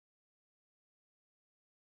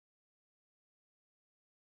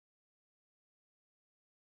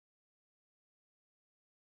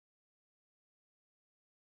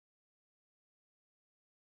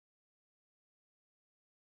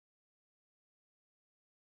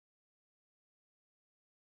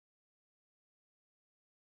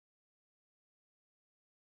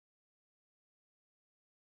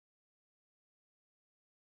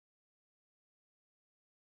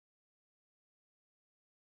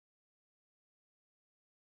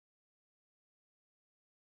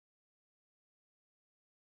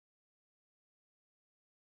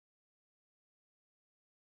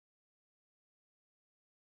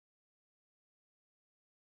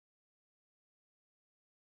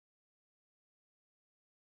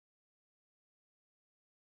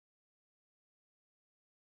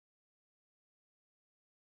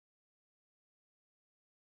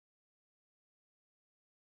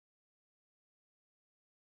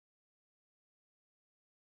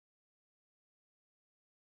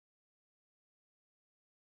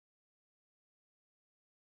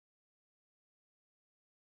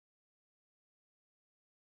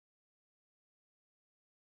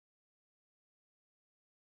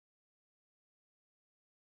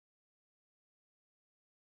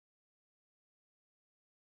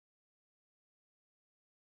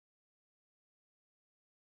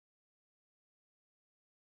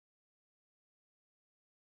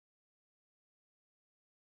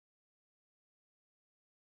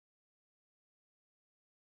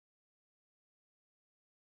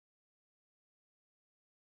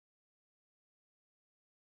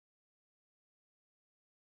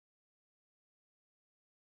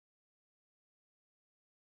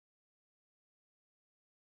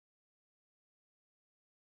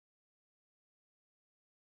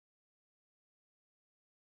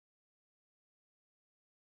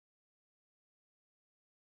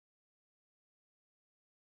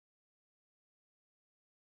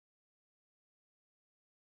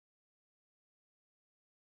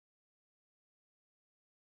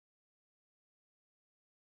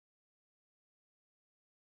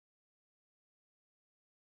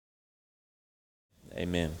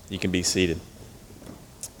Amen. You can be seated.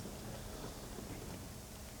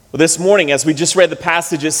 Well, this morning, as we just read the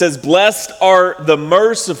passage, it says, "Blessed are the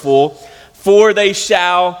merciful, for they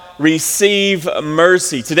shall receive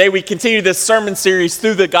mercy." Today we continue this sermon series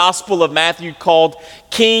through the Gospel of Matthew called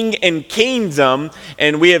King and Kingdom,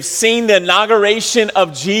 and we have seen the inauguration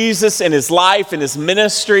of Jesus and his life and his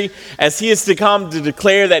ministry as he is to come to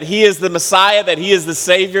declare that he is the Messiah, that he is the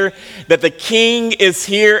Savior, that the King is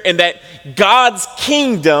here, and that God's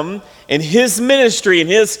kingdom and his ministry and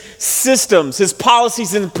his systems, his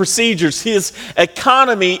policies and procedures, his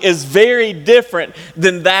economy is very different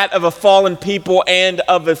than that of a fallen people and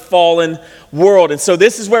of a fallen world. And so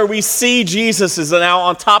this is where we see Jesus is now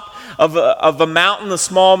on top of a mountain, a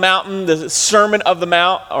small mountain, the Sermon of the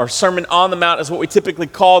Mount, or Sermon on the Mount is what we typically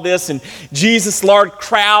call this. And Jesus' large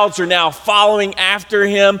crowds are now following after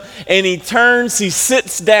him. And he turns, he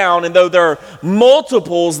sits down, and though there are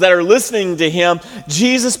multiples that are listening to him,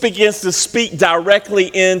 Jesus begins to speak directly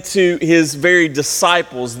into his very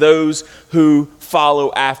disciples, those who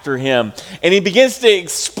follow after him. And he begins to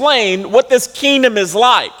explain what this kingdom is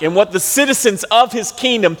like and what the citizens of his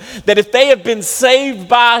kingdom, that if they have been saved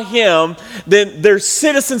by him, then they're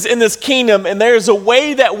citizens in this kingdom, and there's a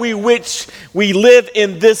way that we live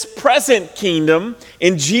in this present kingdom,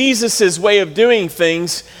 in Jesus' way of doing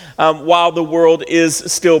things, while the world is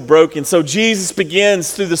still broken. So Jesus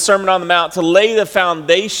begins through the Sermon on the Mount to lay the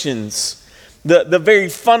foundations, the very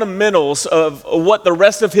fundamentals of what the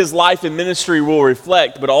rest of his life and ministry will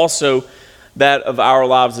reflect, but also that of our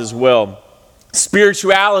lives as well.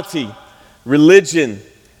 Spirituality, religion,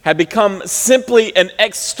 had become simply an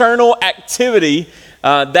external activity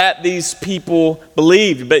that these people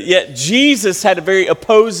believed. But yet Jesus had a very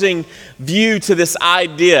opposing view to this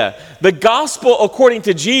idea. The gospel, according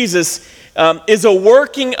to Jesus, is a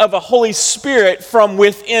working of a Holy Spirit from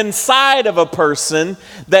within inside of a person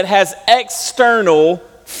that has external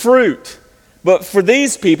fruit. But for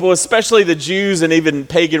these people, especially the Jews and even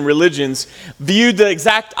pagan religions, viewed the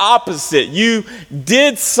exact opposite. You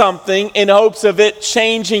did something in hopes of it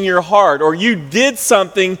changing your heart, or you did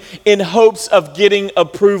something in hopes of getting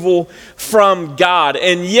approval from God.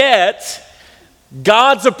 And yet,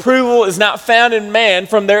 God's approval is not found in man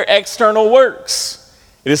from their external works.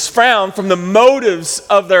 It is found from the motives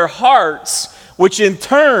of their hearts, which in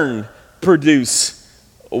turn produce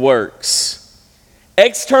works.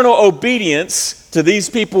 External obedience to these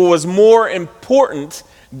people was more important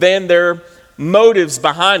than their motives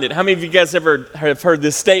behind it. How many of you guys ever have heard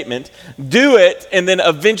this statement? Do it, and then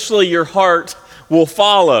eventually your heart will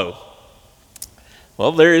follow.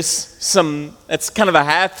 Well, that's kind of a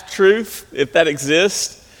half-truth, if that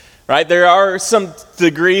exists. Right? There are some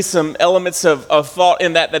degrees, some elements of thought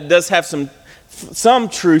in that does have some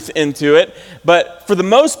truth into it. But for the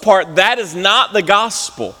most part, that is not the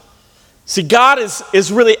gospel. See, God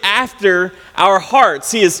is really after our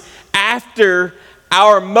hearts. He is after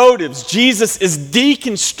our motives. Jesus is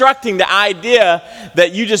deconstructing the idea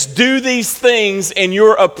that you just do these things and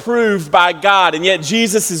you're approved by God. And yet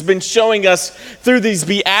Jesus has been showing us through these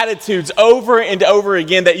Beatitudes over and over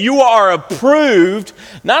again that you are approved,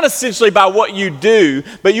 not essentially by what you do,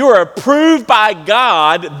 but you are approved by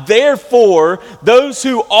God. Therefore, those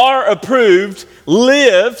who are approved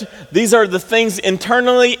lived. These are the things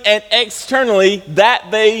internally and externally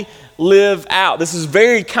that they live out. This is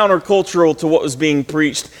very countercultural to what was being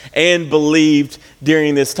preached and believed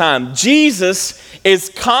during this time. Jesus is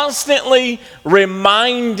constantly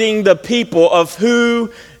reminding the people of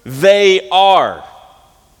who they are.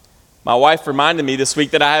 My wife reminded me this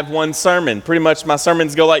week that I have one sermon. Pretty much my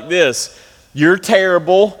sermons go like this: you're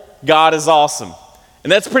terrible, God is awesome.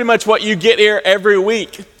 And that's pretty much what you get here every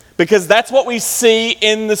week, because that's what we see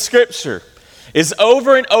in the scripture. Is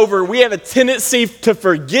over and over, we have a tendency to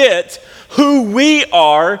forget who we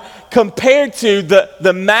are compared to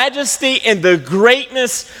the majesty and the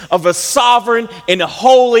greatness of a sovereign and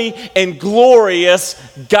holy and glorious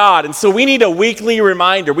God. And so we need a weekly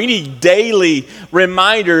reminder. We need daily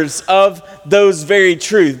reminders of those very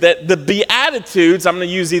truths. That the Beatitudes, I'm going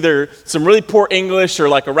to use either some really poor English or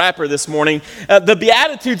like a rapper this morning. The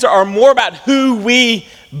Beatitudes are more about who we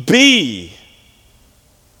be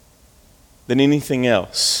than anything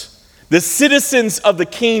else. The citizens of the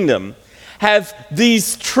kingdom have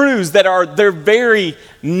these truths that are their very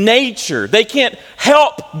nature. They can't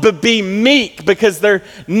help but be meek because their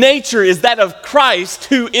nature is that of Christ,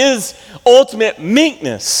 who is ultimate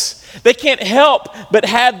meekness. They can't help but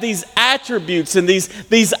have these attributes and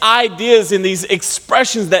these ideas and these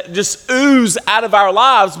expressions that just ooze out of our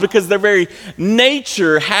lives because their very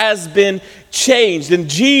nature has been changed. And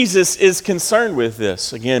Jesus is concerned with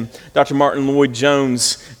this. Again, Dr. Martin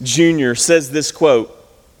Lloyd-Jones Jr. says this quote,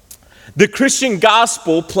 "The Christian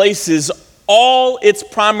gospel places all its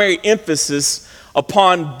primary emphasis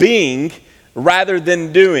upon being rather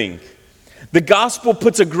than doing. The gospel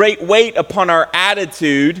puts a great weight upon our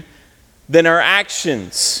attitude than our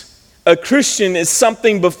actions. A Christian is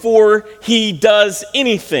something before he does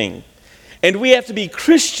anything. And we have to be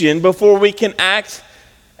Christian before we can act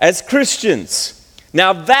as Christians."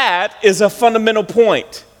 Now that is a fundamental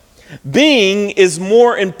point. Being is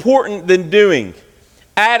more important than doing.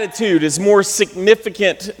 Attitude is more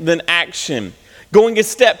significant than action. Going a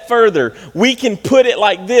step further, we can put it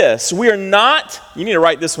like this. We are not, you need to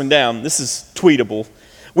write this one down. This is tweetable.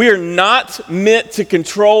 We are not meant to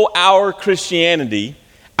control our Christianity.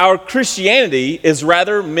 Our Christianity is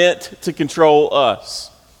rather meant to control us.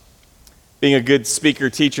 Being a good speaker,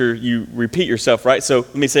 teacher, you repeat yourself, right? So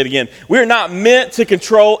let me say it again. We are not meant to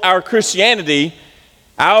control our Christianity.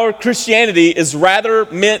 Our Christianity is rather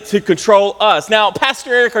meant to control us. Now,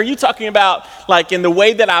 Pastor Eric, are you talking about like in the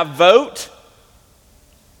way that I vote?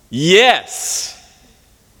 Yes.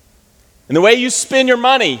 In the way you spend your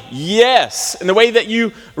money? Yes. In the way that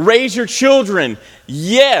you raise your children?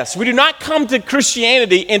 Yes. We do not come to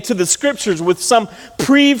Christianity and to the scriptures with some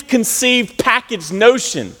preconceived packaged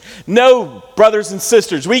notion. No, brothers and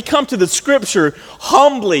sisters, we come to the scripture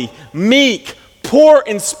humbly, meek, poor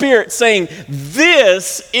in spirit, saying,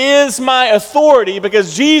 "This is my authority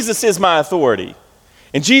because Jesus is my authority."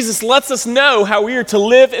 And Jesus lets us know how we are to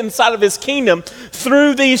live inside of his kingdom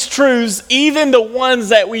through these truths, even the ones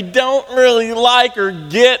that we don't really like or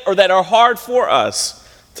get or that are hard for us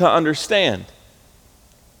to understand.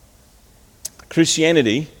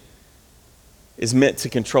 Christianity is meant to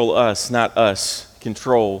control us, not us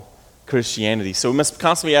control Christianity. So we must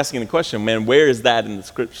constantly be asking the question, man, where is that in the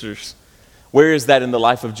scriptures? Where is that in the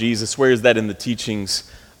life of Jesus? Where is that in the teachings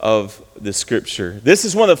of the scripture? This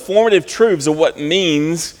is one of the formative truths of what it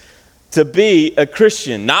means to be a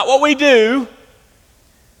Christian. Not what we do,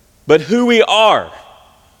 but who we are.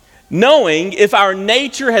 Knowing if our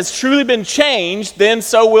nature has truly been changed, then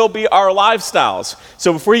so will be our lifestyles.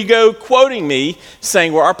 So before you go quoting me,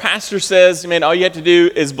 saying, well, our pastor says, man, all you have to do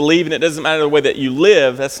is believe and it doesn't matter the way that you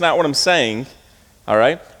live, that's not what I'm saying. All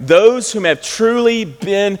right? Those whom have truly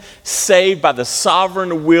been saved by the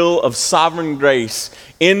sovereign will of sovereign grace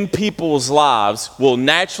in people's lives will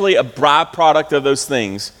naturally, a byproduct of those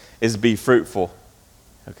things is be fruitful.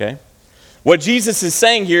 Okay? What Jesus is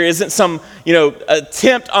saying here isn't some,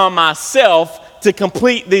 attempt on myself to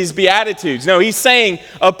complete these Beatitudes. No, he's saying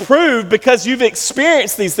approved because you've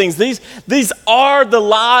experienced these things. These are the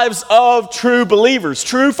lives of true believers.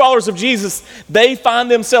 True followers of Jesus, they find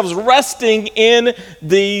themselves resting in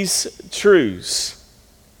these truths.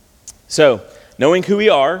 So, knowing who we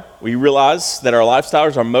are, we realize that our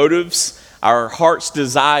lifestyles, our motives, our heart's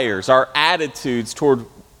desires, our attitudes toward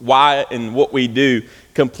why and what we do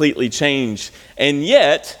completely change. And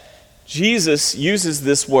yet, Jesus uses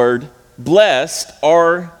this word, blessed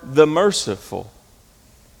are the merciful.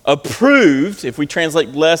 Approved, if we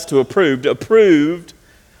translate blessed to approved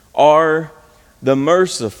are the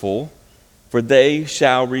merciful, for they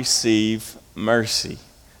shall receive mercy.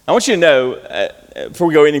 I want you to know, before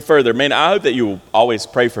we go any further, man, I hope that you will always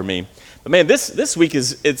pray for me. But man, this week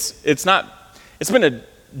it's been a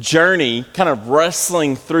journey kind of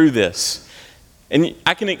wrestling through this. And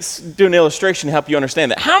I can do an illustration to help you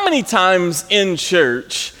understand that. How many times in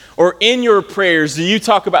church or in your prayers do you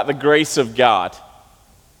talk about the grace of God?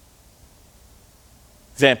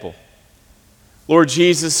 Example. Lord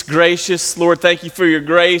Jesus, gracious, Lord, thank you for your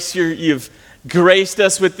grace. You've graced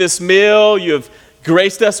us with this meal. You've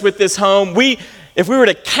graced us with this home. If we were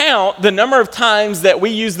to count the number of times that we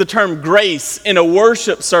use the term grace in a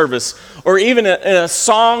worship service or even in a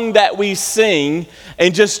song that we sing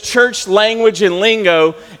and just church language and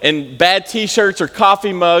lingo and bad t-shirts or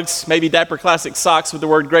coffee mugs, maybe Dapper Classic socks with the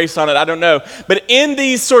word grace on it, I don't know. But in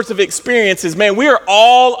these sorts of experiences, man, we are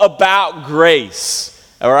all about grace,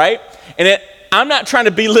 all right? And I'm not trying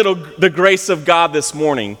to belittle the grace of God this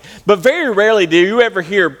morning, but very rarely do you ever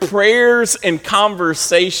hear prayers and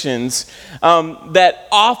conversations that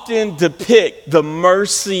often depict the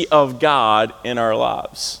mercy of God in our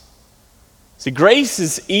lives. See, grace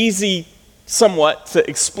is easy somewhat to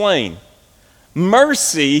explain.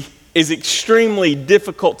 Mercy is extremely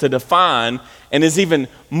difficult to define and is even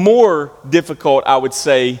more difficult, I would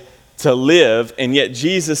say, to live, and yet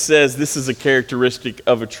Jesus says this is a characteristic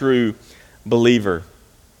of a true believer.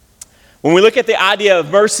 When we look at the idea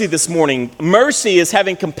of mercy this morning, mercy is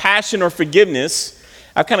having compassion or forgiveness.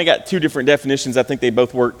 I've kind of got two different definitions. I think they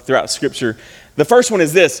both work throughout Scripture. The first one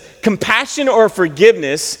is this: compassion or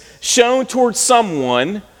forgiveness shown towards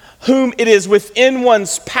someone whom it is within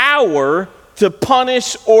one's power to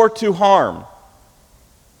punish or to harm.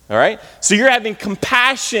 All right? So you're having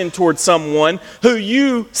compassion towards someone who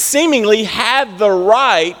you seemingly have the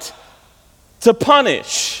right to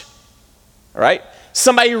punish. All right?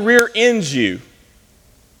 Somebody rear-ends you.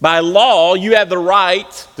 By law, you have the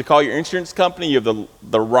right to call your insurance company. You have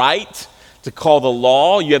the right to call the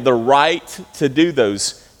law. You have the right to do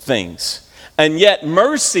those things. And yet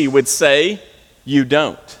mercy would say you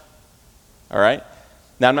don't. All right?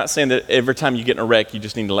 Now, I'm not saying that every time you get in a wreck, you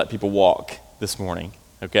just need to let people walk this morning.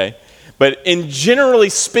 Okay? But in generally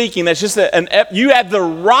speaking, that's just you have the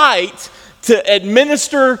right to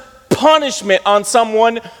administer punishment on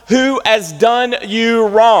someone who has done you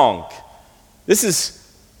wrong. This is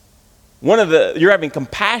you're having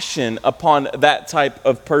compassion upon that type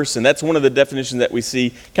of person. That's one of the definitions that we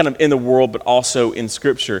see kind of in the world, but also in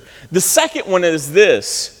Scripture. The second one is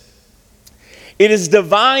this: it is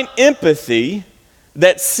divine empathy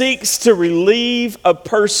that seeks to relieve a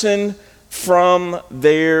person from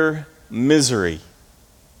their misery.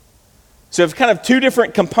 So it's kind of two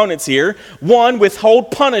different components here. One,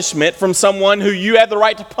 withhold punishment from someone who you have the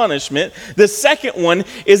right to punishment. The second one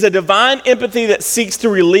is a divine empathy that seeks to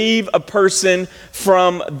relieve a person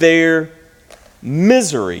from their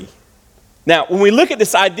misery. Now, when we look at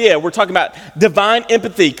this idea, we're talking about divine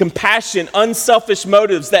empathy, compassion, unselfish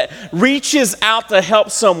motives that reaches out to help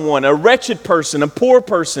someone, a wretched person, a poor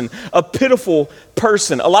person, a pitiful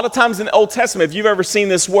person. A lot of times in the Old Testament, if you've ever seen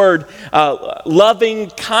this word, loving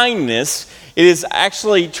kindness, it is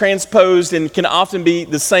actually transposed and can often be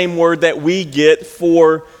the same word that we get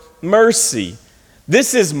for mercy.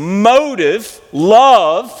 This is motive.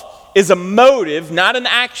 Love is a motive, not an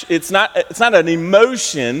action. It's not an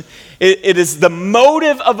emotion. It is the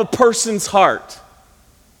motive of a person's heart.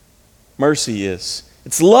 Mercy is.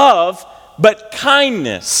 It's love, but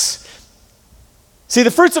kindness. See, the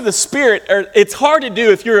fruits of the Spirit, it's hard to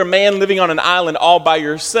do if you're a man living on an island all by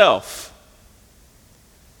yourself.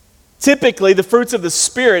 Typically, the fruits of the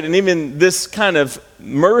Spirit, and even this kind of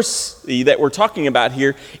mercy that we're talking about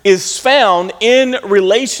here, is found in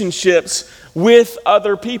relationships with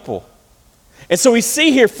other people. And so we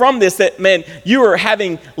see here from this that, man, you are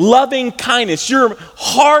having loving kindness. Your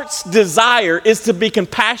heart's desire is to be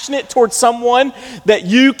compassionate towards someone that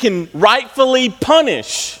you can rightfully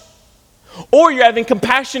punish. Or you're having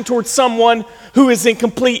compassion towards someone who is in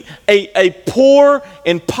a poor,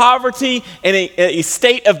 in poverty, and a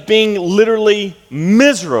state of being literally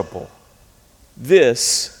miserable.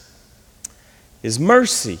 This is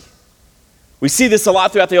mercy. We see this a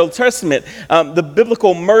lot throughout the Old Testament. The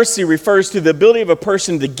biblical mercy refers to the ability of a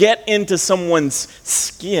person to get into someone's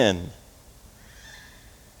skin.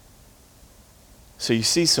 So you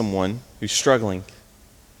see someone who's struggling.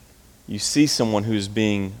 You see someone who's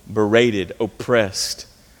being berated, oppressed.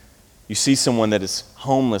 You see someone that is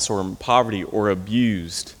homeless or in poverty or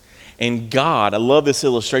abused. And God, I love this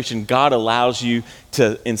illustration, God allows you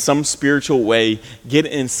to, in some spiritual way, get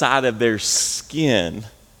inside of their skin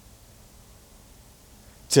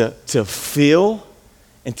to feel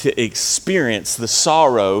and to experience the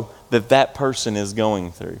sorrow that that person is going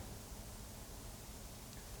through.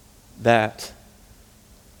 That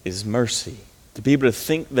is mercy. To be able to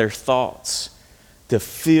think their thoughts, to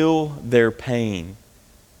feel their pain.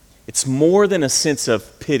 It's more than a sense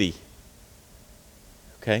of pity.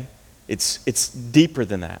 Okay? It's deeper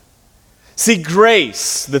than that. See,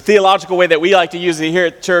 grace, the theological way that we like to use it here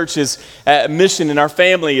at church is mission in our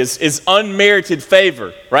family is unmerited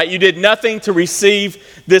favor, right? You did nothing to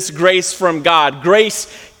receive this grace from God. Grace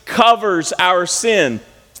covers our sin.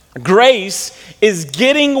 Grace is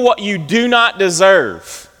getting what you do not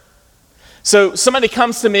deserve. So somebody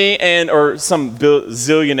comes to me or some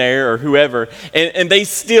zillionaire or whoever, and they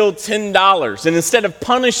steal $10. And instead of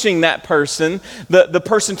punishing that person, the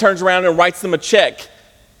person turns around and writes them a check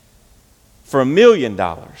for $1 million.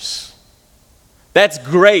 That's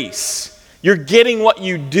grace. You're getting what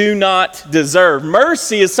you do not deserve.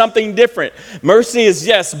 Mercy is something different. Mercy is,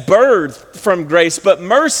 yes, birthed from grace, but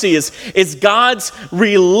mercy is God's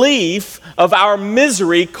relief of our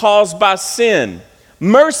misery caused by sin.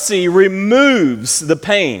 Mercy removes the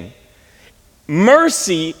pain.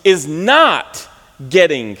 Mercy is not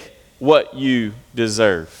getting what you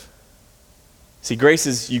deserve. See, grace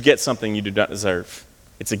is you get something you do not deserve.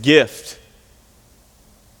 It's a gift.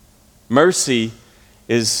 Mercy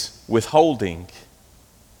is withholding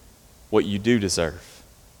what you do deserve.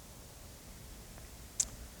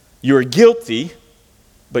 You are guilty,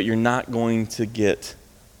 but you're not going to get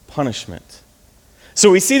punishment.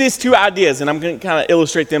 So we see these two ideas, and I'm going to kind of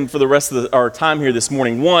illustrate them for the rest of our time here this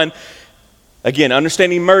morning. One, again,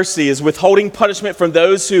 understanding mercy is withholding punishment from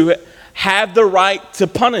those who have the right to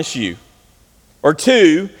punish you. Or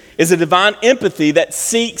two, is a divine empathy that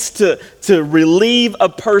seeks to relieve a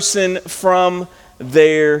person from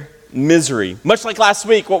their misery. Much like last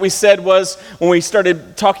week, what we said was when we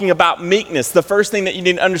started talking about meekness, the first thing that you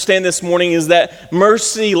need to understand this morning is that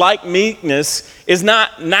mercy, like meekness, is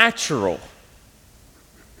not natural,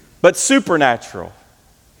 but supernatural.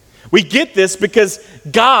 We get this because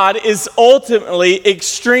God is ultimately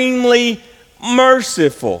extremely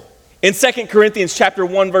merciful. In 2 Corinthians chapter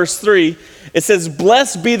 1, verse 3, it says,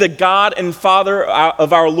 "Blessed be the God and Father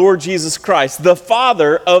of our Lord Jesus Christ, the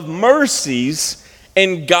Father of mercies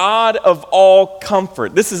and God of all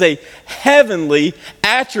comfort." This is a heavenly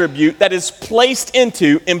attribute that is placed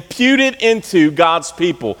into, imputed into God's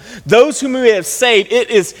people. Those whom we have saved, it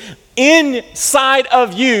is inside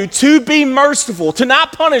of you to be merciful, to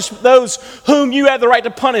not punish those whom you have the right to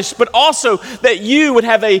punish, but also that you would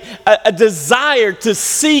have a desire to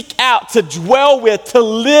seek out, to dwell with, to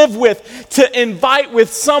live with, to invite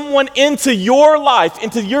with someone into your life,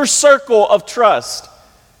 into your circle of trust,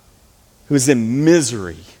 who's in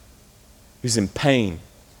misery, who's in pain,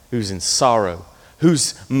 who's in sorrow,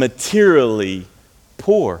 who's materially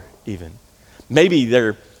poor even. Maybe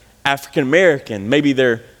they're African American, maybe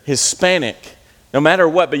they're Hispanic, no matter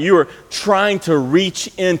what, but you are trying to reach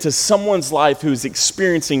into someone's life who's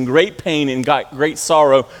experiencing great pain and got great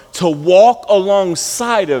sorrow to walk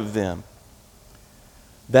alongside of them.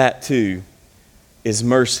 That too is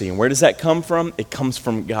mercy. And where does that come from? It comes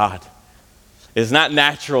from God. It is not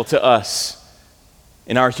natural to us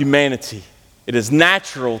in our humanity. It is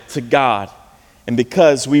natural to God. And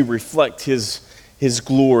because we reflect His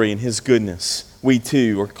glory and His goodness, we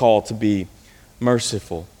too are called to be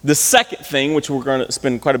merciful. The second thing, which we're going to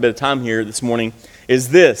spend quite a bit of time here this morning, is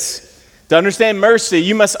this. To understand mercy,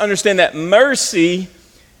 you must understand that mercy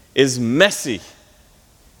is messy.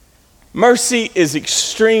 Mercy is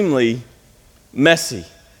extremely messy.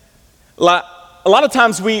 A lot of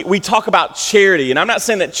times we talk about charity, and I'm not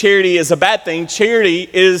saying that charity is a bad thing. Charity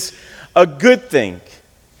is a good thing.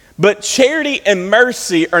 But charity and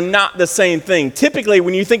mercy are not the same thing. Typically,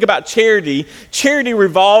 when you think about charity, charity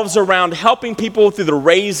revolves around helping people through the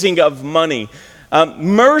raising of money.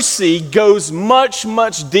 Mercy goes much,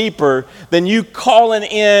 much deeper than you calling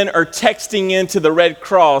in or texting into the Red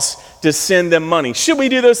Cross to send them money. Should we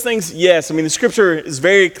do those things? Yes. I mean, the scripture is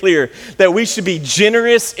very clear that we should be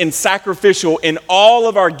generous and sacrificial in all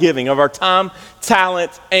of our giving, of our time,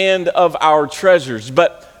 talent, and of our treasures.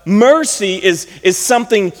 But mercy is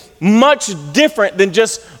something much different than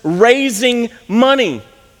just raising money.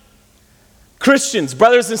 Christians,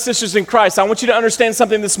 brothers and sisters in Christ, I want you to understand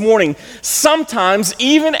something this morning. Sometimes,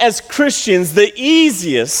 even as Christians, the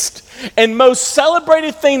easiest and most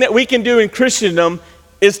celebrated thing that we can do in Christendom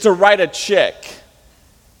is to write a check.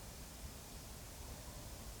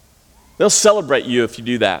 They'll celebrate you if you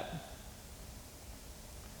do that.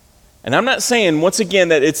 And I'm not saying, once again,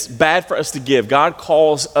 that it's bad for us to give. God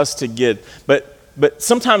calls us to give. But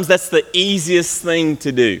sometimes that's the easiest thing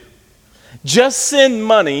to do. Just send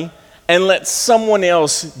money and let someone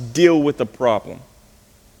else deal with the problem.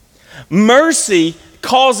 Mercy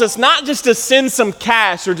calls us not just to send some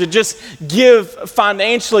cash or to just give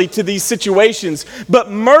financially to these situations, but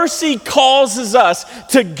mercy causes us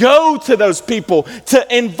to go to those people, to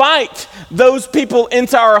invite those people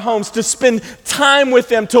into our homes, to spend time with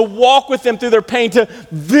them, to walk with them through their pain, to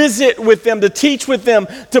visit with them, to teach with them,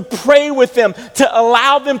 to pray with them, to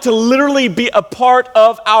allow them to literally be a part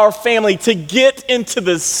of our family, to get into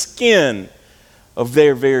the skin of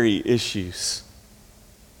their very issues.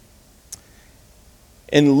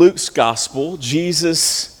 In Luke's gospel,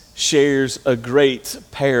 Jesus shares a great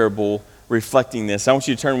parable reflecting this. I want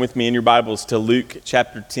you to turn with me in your Bibles to Luke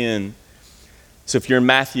chapter 10. So if you're in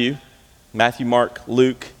Matthew, Mark,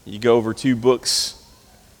 Luke, you go over 2 books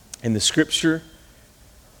in the scripture.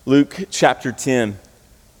 Luke chapter 10,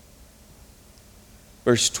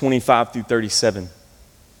 verse 25 through 37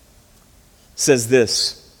 says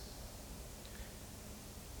this.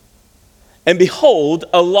 "And behold,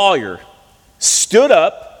 a lawyer stood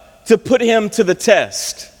up to put him to the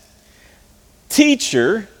test.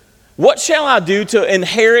 'Teacher, what shall I do to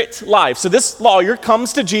inherit life?'" So this lawyer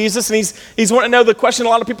comes to Jesus and he's wanting to know the question a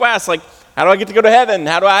lot of people ask, like, how do I get to go to heaven?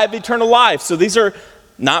 How do I have eternal life? So these are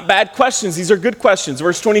not bad questions. These are good questions.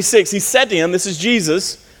 Verse 26, he said to him, this is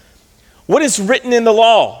Jesus, what is written in the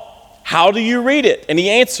law? How do you read it? And he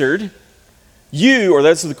answered, you, or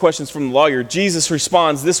those are the questions from the lawyer. Jesus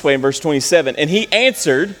responds this way in verse 27, and he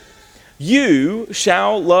answered, you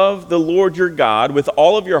shall love the Lord your God with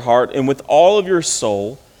all of your heart and with all of your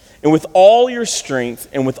soul and with all your strength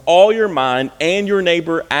and with all your mind, and your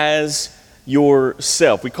neighbor as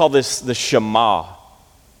yourself. We call this the Shema.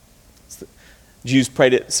 Jews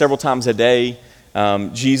prayed it several times a day.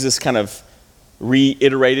 Jesus kind of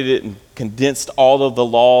reiterated it and condensed all of the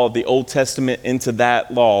law of the Old Testament into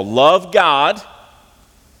that law. Love God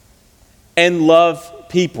and love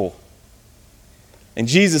people. And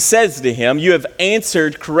Jesus says to him, you have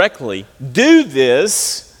answered correctly. Do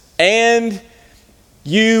this and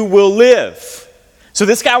you will live. So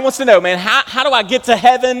this guy wants to know, man, how do I get to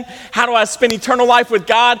heaven? How do I spend eternal life with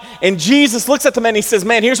God? And Jesus looks at the man and he says,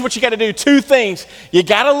 man, here's what you got to do. Two things. You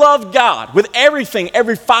got to love God with everything,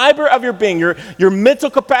 every fiber of your being, your mental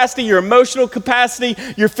capacity, your emotional capacity,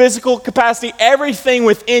 your physical capacity, everything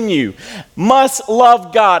within you must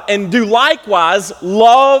love God. And do likewise,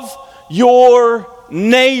 love your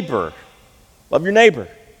neighbor. Love your neighbor.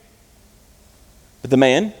 But the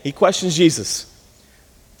man, he questions Jesus.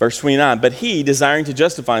 Verse 29, but he, desiring to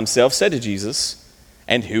justify himself, said to Jesus,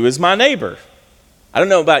 and who is my neighbor? I don't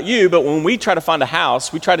know about you, but when we try to find a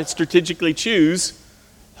house, we try to strategically choose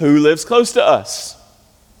who lives close to us.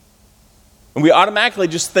 And we automatically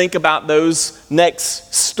just think about those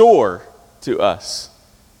next door to us.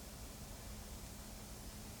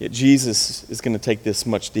 Yet Jesus is going to take this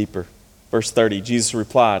much deeper. Verse 30, Jesus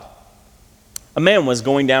replied, a man was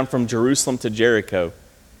going down from Jerusalem to Jericho,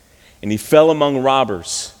 and he fell among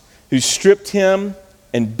robbers, who stripped him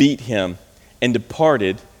and beat him and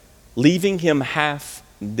departed, leaving him half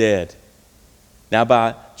dead. Now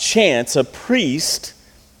by chance, a priest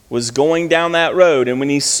was going down that road, and when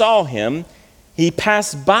he saw him, he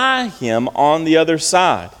passed by him on the other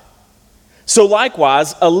side. So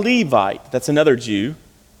likewise, a Levite, that's another Jew,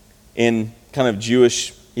 in kind of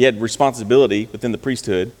Jewish, he had responsibility within the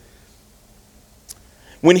priesthood.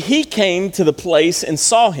 When he came to the place and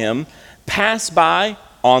saw him, passed by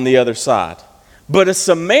on the other side. But a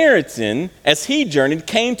Samaritan, as he journeyed,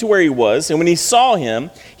 came to where he was, and when he saw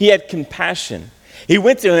him, he had compassion. He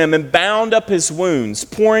went to him and bound up his wounds,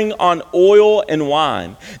 pouring on oil and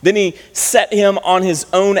wine. Then he set him on his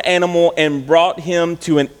own animal and brought him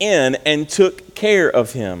to an inn and took care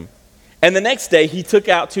of him. And the next day he took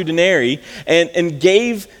out 2 denarii and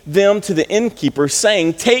gave them to the innkeeper,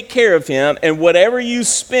 saying, take care of him, and whatever you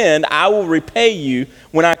spend, I will repay you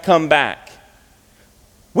when I come back.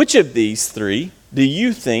 Which of these 3 do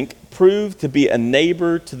you think proved to be a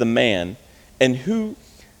neighbor to the man, and who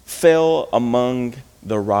fell among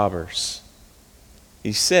the robbers?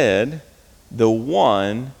 He said, the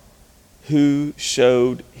one who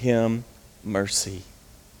showed him mercy.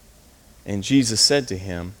 And Jesus said to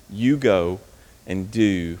him, you go and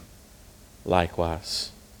do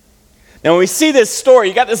likewise. Now, when we see this story,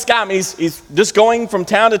 you got this guy, I mean, he's just going from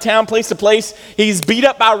town to town, place to place. He's beat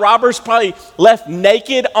up by robbers, probably left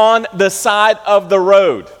naked on the side of the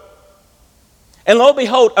road. And lo and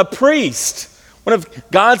behold, a priest, one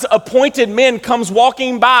of God's appointed men, comes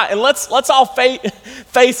walking by. And let's all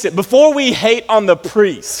face it, before we hate on the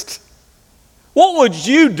priest, what would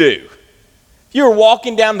you do? If you were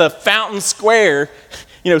walking down the Fountain Square,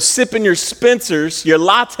 sipping your Spencer's, your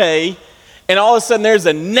latte, and all of a sudden there's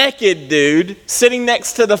a naked dude sitting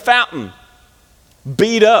next to the fountain,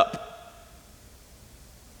 beat up.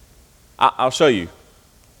 I'll show you.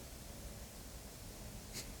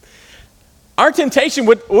 Our temptation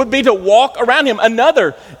would be to walk around him.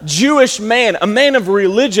 Another Jewish man, a man of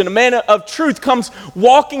religion, a man of truth, comes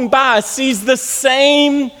walking by, sees the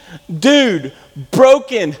same dude,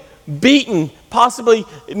 broken, beaten, possibly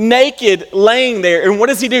naked, laying there. And what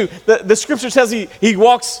does he do? The scripture says he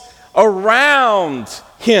walks around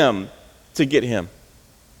him to get him.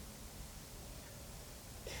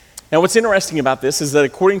 Now, what's interesting about this is that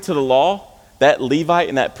according to the law, that Levite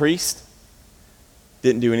and that priest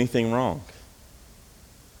didn't do anything wrong.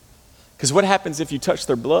 Because what happens if you touch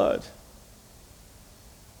their blood?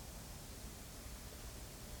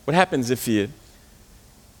 What happens if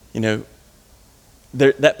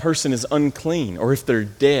that person is unclean, or if they're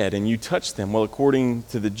dead and you touch them? Well, according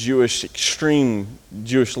to the extreme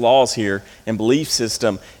Jewish laws here and belief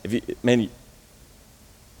system,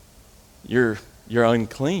 you're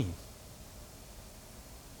unclean.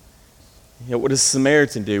 What does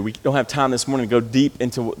Samaritan do? We don't have time this morning to go deep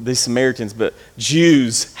into the Samaritans, but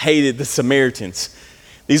Jews hated the Samaritans.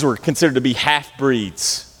 These were considered to be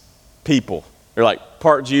half-breeds people. They're like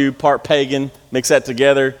part Jew, part pagan. Mix that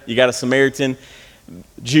together, you got a Samaritan.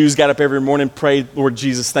 Jews got up every morning, prayed, Lord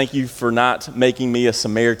Jesus, thank you for not making me a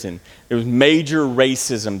Samaritan. There was major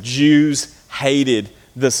racism. Jews hated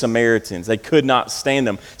the Samaritans. They could not stand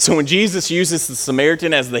them. So when Jesus uses the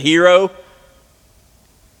Samaritan as the hero,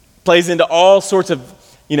 plays into all sorts of,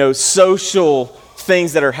 social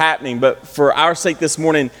things that are happening. But for our sake this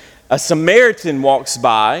morning, a Samaritan walks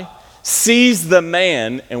by, sees the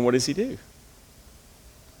man, and what does he do?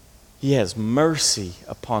 He has mercy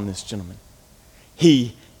upon this gentleman.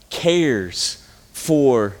 He cares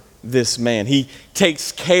for this man. He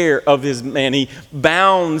takes care of his man. He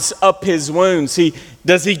bounds up his wounds.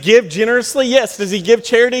 Does he give generously? Yes. Does he give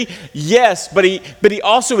charity? Yes. But he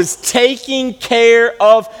also is taking care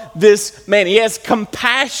of this man. He has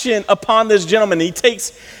compassion upon this gentleman. He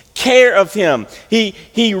takes care of him.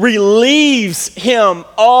 He relieves him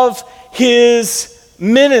of his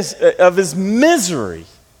misery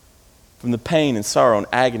from the pain and sorrow and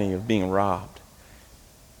agony of being robbed.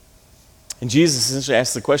 And Jesus essentially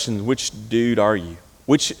asks the question, which dude are you?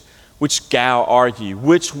 Which gal are you?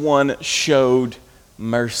 Which one showed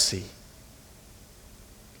mercy?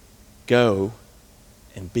 Go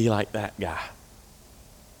and be like that guy.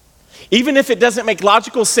 Even if it doesn't make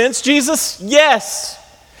logical sense, Jesus, yes.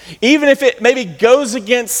 Even if it maybe goes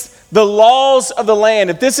against the laws of the land,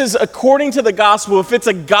 if this is according to the gospel, if it's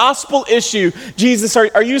a gospel issue, Jesus,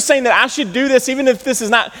 are you saying that I should do this even if this is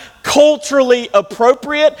not culturally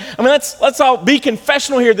appropriate? I mean, let's all be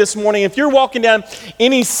confessional here this morning. If you're walking down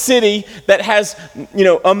any city that has,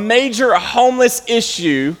 a major homeless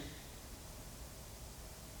issue,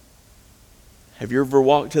 have you ever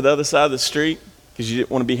walked to the other side of the street because you didn't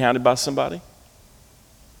want to be hounded by somebody?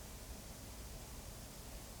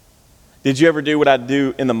 Did you ever do what I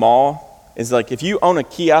do in the mall? It's like if you own a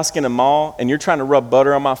kiosk in a mall and you're trying to rub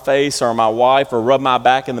butter on my face or my wife or rub my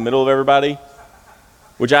back in the middle of everybody,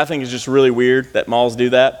 which I think is just really weird that malls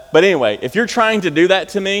do that. But anyway, if you're trying to do that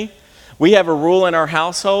to me, we have a rule in our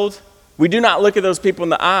household. We do not look at those people in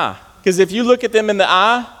the eye. Because if you look at them in the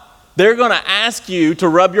eye, they're going to ask you to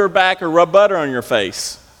rub your back or rub butter on your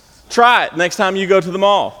face. Try it next time you go to the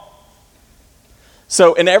mall.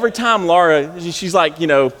 So, and every time Laura, she's like,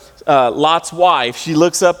 Lot's wife, she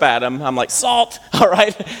looks up at him. I'm like, salt, all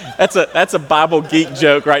right? That's a Bible geek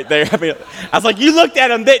joke right there. I mean, I was like, you looked at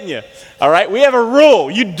him, didn't you? All right, we have a rule.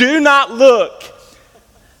 You do not look.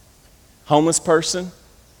 Homeless person,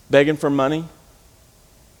 begging for money,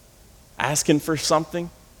 asking for something.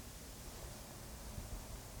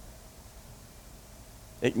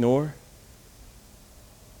 Ignore.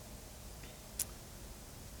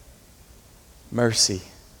 Mercy.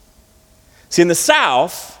 See, in the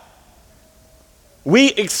South,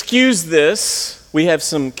 we excuse this. We have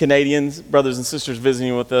some Canadian brothers and sisters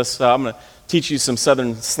visiting with us, so I'm going to teach you some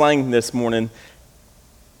Southern slang this morning.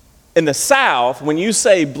 In the South, when you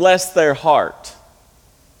say bless their heart,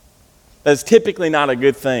 that's typically not a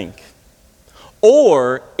good thing.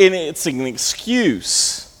 Or it's an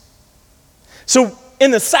excuse. So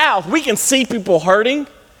in the South, we can see people hurting.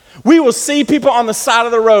 We will see people on the side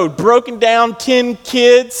of the road, broken down, 10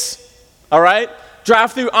 kids, all right?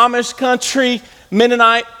 Drive through Amish country,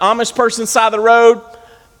 Mennonite, Amish person side of the road,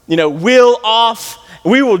 wheel off.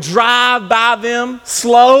 We will drive by them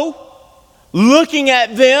slow, looking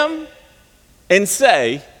at them and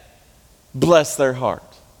say, bless their heart.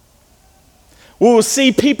 We will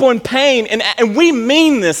see people in pain, and we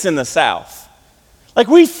mean this in the South. Like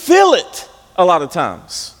we feel it a lot of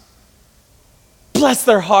times. Bless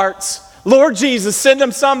their hearts. Lord Jesus, send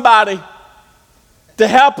them somebody to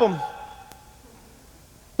help them.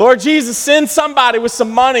 Lord Jesus, send somebody with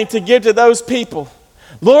some money to give to those people.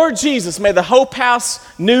 Lord Jesus, may the Hope House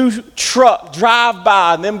new truck drive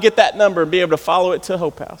by and them get that number and be able to follow it to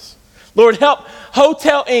Hope House. Lord, help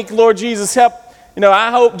Hotel Inc., Lord Jesus, help.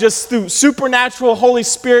 I hope just through supernatural Holy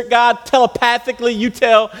Spirit, God, telepathically, you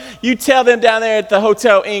tell them down there at the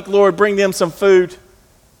Hotel Inc., Lord, bring them some food.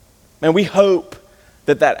 And we hope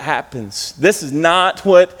that happens. This is not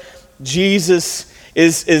what Jesus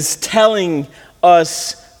is telling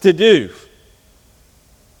us to do.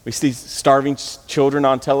 We see starving children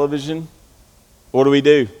on television. What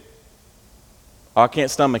do? Oh, I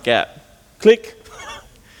can't stomach that. Click.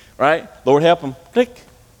 Right? Lord, help them. Click.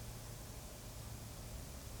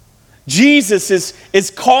 Jesus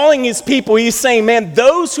is calling his people. He's saying, man,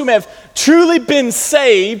 those whom have truly been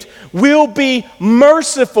saved will be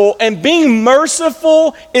merciful. And being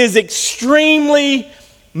merciful is extremely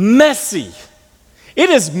messy. It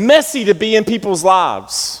is messy to be in people's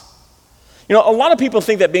lives. A lot of people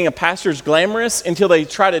think that being a pastor is glamorous until they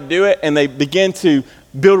try to do it and they begin to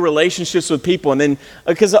build relationships with people. And then,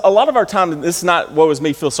 because a lot of our time, this is not woe is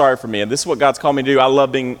me, feel sorry for me. And this is what God's called me to do. I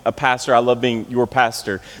love being a pastor. I love being your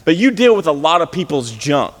pastor. But you deal with a lot of people's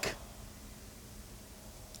junk.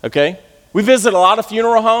 Okay? We visit a lot of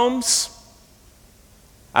funeral homes.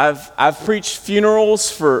 I've preached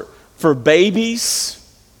funerals for babies.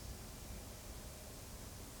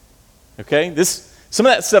 Okay? Some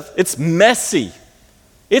of that stuff, it's messy.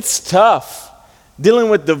 It's tough. Dealing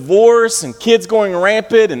with divorce and kids going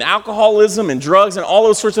rampant and alcoholism and drugs and all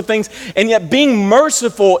those sorts of things. And yet being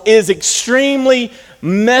merciful is extremely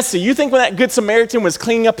messy. You think when that Good Samaritan was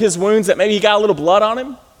cleaning up his wounds that maybe he got a little blood on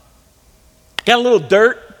him? Got a little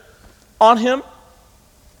dirt on him?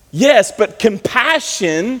 Yes, but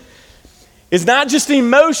compassion is not just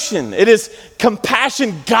emotion. It is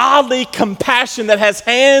compassion, godly compassion that has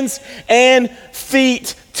hands and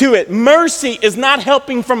feet to it. Mercy is not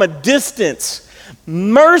helping from a distance.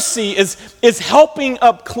 Mercy is helping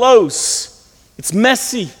up close. It's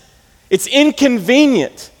messy. It's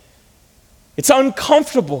inconvenient. It's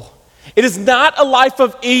uncomfortable. It is not a life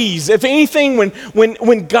of ease. If anything,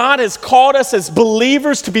 when God has called us as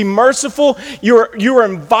believers to be merciful, you are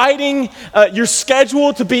inviting your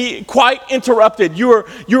schedule to be quite interrupted. You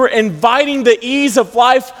are inviting the ease of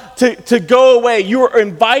life to go away. You are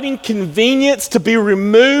inviting convenience to be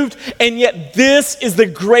removed, and yet this is the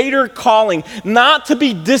greater calling, not to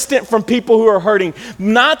be distant from people who are hurting,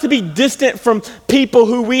 not to be distant from people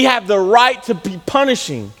who we have the right to be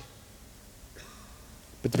punishing,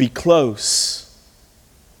 but to be close.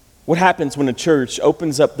 What happens when a church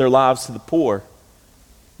opens up their lives to the poor,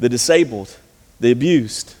 the disabled, the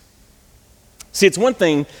abused? See, it's one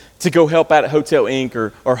thing to go help out at Hotel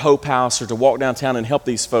Inc. or Hope House or to walk downtown and help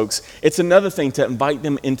these folks. It's another thing to invite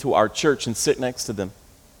them into our church and sit next to them.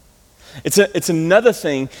 It's another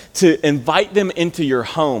thing to invite them into your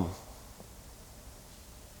home.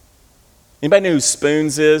 Anybody know who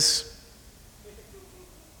Spoons is?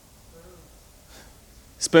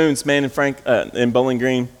 Spoons, man in Bowling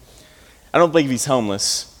Green. I don't believe he's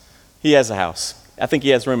homeless. He has a house. I think he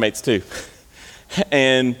has roommates too.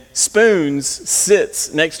 And Spoons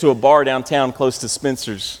sits next to a bar downtown close to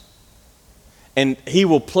Spencer's. And he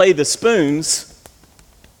will play the spoons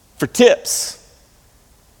for tips.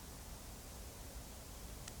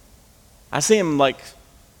 I see him like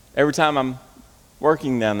every time I'm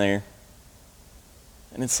working down there.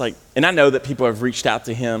 And it's like, and I know that people have reached out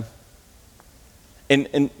to him. And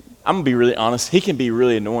I'm going to be really honest, he can be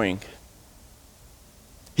really annoying.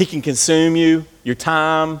 He can consume you, your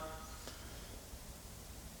time.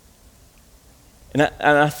 And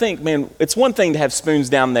I think, man, it's one thing to have Spoons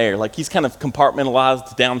down there. Like he's kind of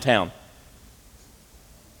compartmentalized downtown.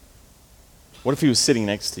 What if he was sitting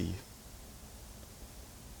next to you?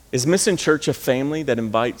 Is Mission Church a family that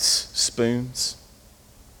invites Spoons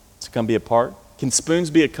to come be a part? Can Spoons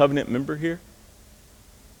be a covenant member here?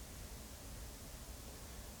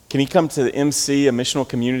 Can he come to the MC, a missional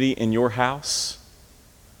community in your house?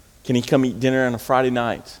 Can he come eat dinner on a Friday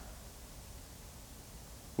night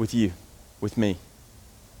with you, with me?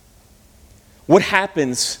 What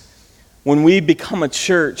happens when we become a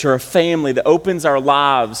church or a family that opens our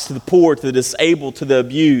lives to the poor, to the disabled, to the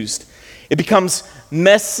abused? It becomes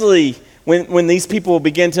messy when these people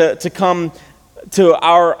begin to come to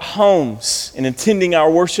our homes and attending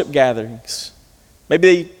our worship gatherings.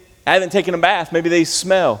 Maybe they haven't taken a bath. Maybe they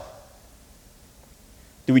smell.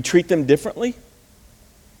 Do we treat them differently?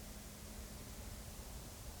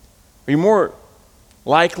 Are you more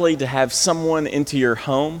likely to have someone into your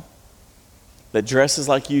home that dresses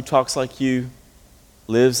like you, talks like you,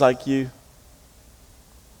 lives like you,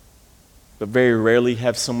 but very rarely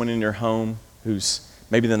have someone in your home who's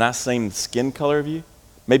maybe the not same skin color of you?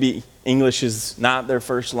 Maybe English is not their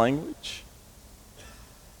first language?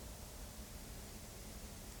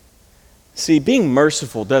 See, being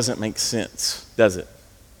merciful doesn't make sense, does it?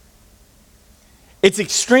 It's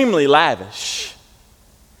extremely lavish.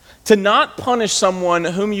 To not punish someone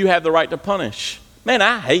whom you have the right to punish. Man,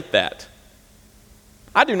 I hate that.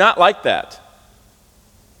 I do not like that.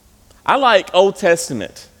 I like Old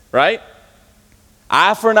Testament, right?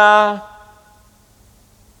 Eye for an eye.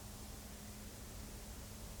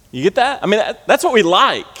 You get that? I mean, that's what we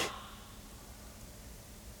like.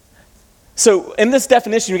 So in this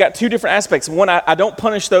definition, we got two different aspects. One, I don't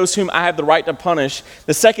punish those whom I have the right to punish.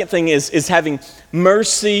 The second thing is having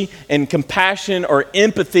mercy and compassion or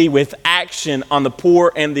empathy with action on the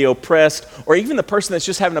poor and the oppressed, or even the person that's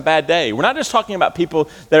just having a bad day. We're not just talking about people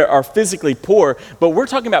that are physically poor, but we're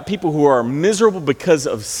talking about people who are miserable because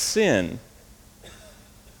of sin.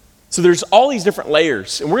 So there's all these different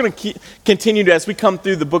layers, and we're going to continue to, as we come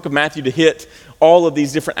through the book of Matthew, to hit all of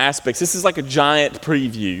these different aspects. This is like a giant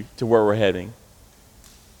preview to where we're heading.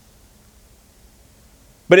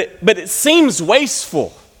 But it seems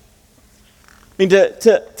wasteful. I mean,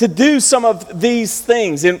 to do some of these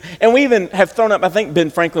things. And we even have thrown up, I think Ben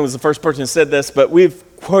Franklin was the first person who said this, but we've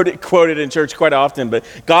quoted in church quite often, but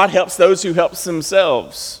God helps those who help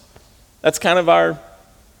themselves. That's kind of our...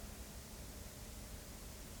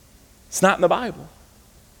 It's not in the Bible.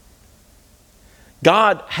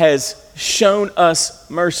 God has shown us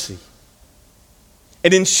mercy.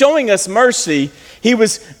 And in showing us mercy, he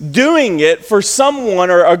was doing it for someone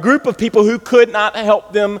or a group of people who could not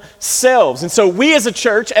help themselves. And so we as a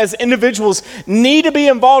church, as individuals, need to be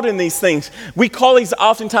involved in these things. We call these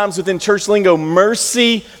oftentimes within church lingo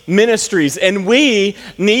mercy ministries. And we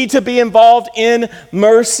need to be involved in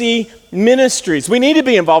mercy ministries. We need to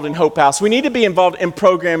be involved in Hope House. We need to be involved in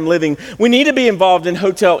program living. We need to be involved in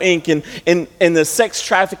Hotel Inc. and in the sex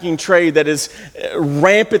trafficking trade that is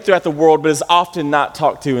rampant throughout the world, but is often not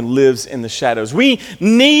talked to and lives in the shadows. We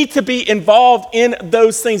need to be involved in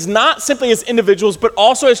those things, not simply as individuals, but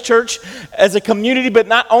also as church, as a community, but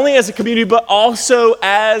not only as a community, but also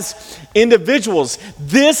as individuals.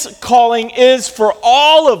 This calling is for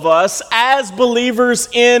all of us as believers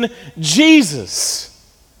in Jesus.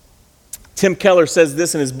 Tim Keller says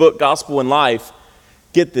this in his book, Gospel and Life.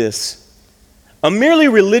 Get this. A merely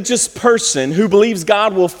religious person who believes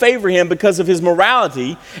God will favor him because of his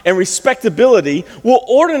morality and respectability will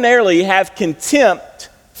ordinarily have contempt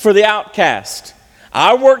for the outcast.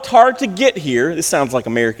 I worked hard to get here. This sounds like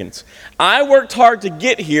Americans. I worked hard to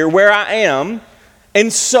get here where I am,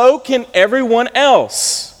 and so can everyone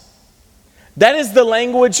else. That is the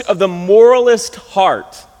language of the moralist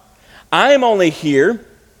heart. I am only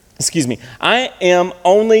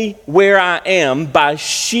where I am by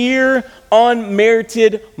sheer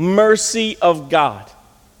unmerited mercy of God.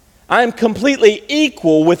 I am completely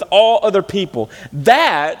equal with all other people.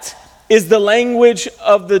 That is the language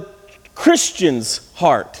of the Christian's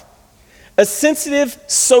heart. A sensitive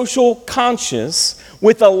social conscience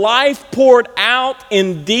with a life poured out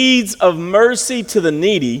in deeds of mercy to the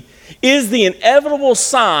needy is the inevitable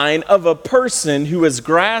sign of a person who has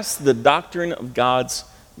grasped the doctrine of God's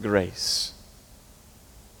grace.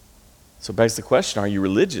 So begs the question, are you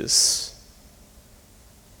religious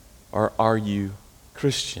or are you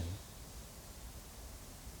Christian?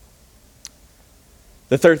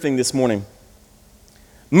 The third thing this morning,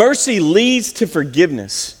 mercy leads to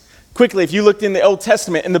forgiveness. Quickly, if you looked in the Old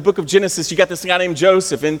Testament, in the book of Genesis, you got this guy named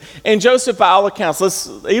Joseph. And Joseph, by all accounts,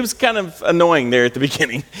 he was kind of annoying there at the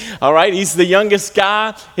beginning. All right, he's the youngest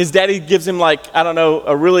guy. His daddy gives him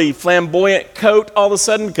a really flamboyant coat all of a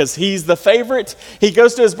sudden because he's the favorite. He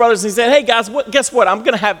goes to his brothers and he said, hey guys, guess what?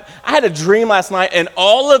 I had a dream last night and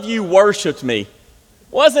all of you worshiped me.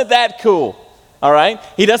 Wasn't that cool? All right?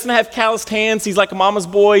 He doesn't have calloused hands. He's like a mama's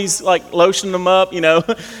boy. He's like lotioning them up, you know.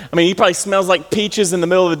 I mean, he probably smells like peaches in the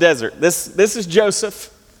middle of the desert. This is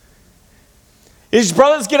Joseph. His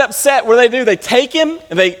brothers get upset. What do? They take him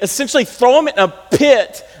and they essentially throw him in a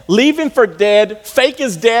pit, leave him for dead, fake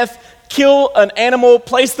his death, kill an animal,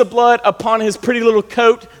 place the blood upon his pretty little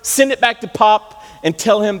coat, send it back to Pop, and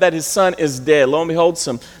tell him that his son is dead. Lo and behold,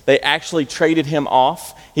 they actually traded him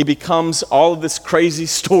off. He becomes all of this crazy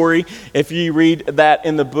story if you read that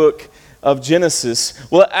in the book of Genesis.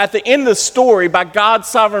 Well, at the end of the story, by God's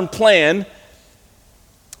sovereign plan,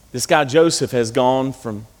 this guy Joseph has gone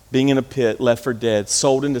from being in a pit, left for dead,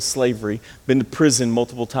 sold into slavery, been to prison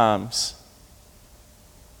multiple times,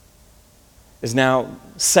 is now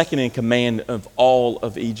second in command of all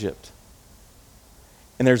of Egypt.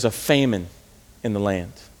 And there's a famine in the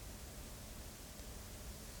land.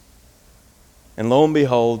 And lo and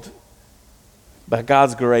behold, by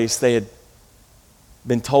God's grace, they had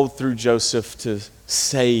been told through Joseph to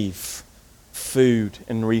save food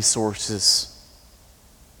and resources.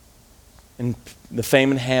 And the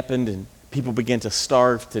famine happened and people began to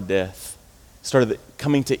starve to death. Started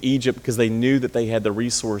coming to Egypt because they knew that they had the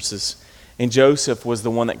resources. And Joseph was the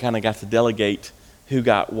one that kind of got to delegate who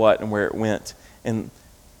got what and where it went. And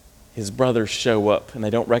his brothers show up and they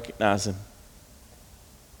don't recognize him.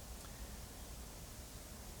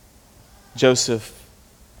 Joseph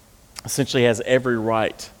essentially has every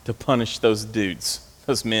right to punish those dudes,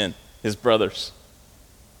 those men, his brothers.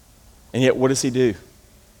 And yet what does he do?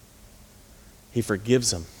 He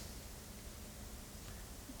forgives them,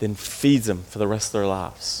 then feeds them for the rest of their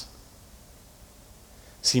lives.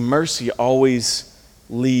 See, mercy always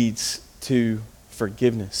leads to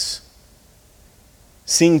forgiveness.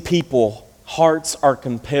 Seeing people, hearts are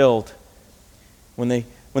compelled when they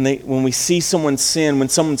when we see someone sin, when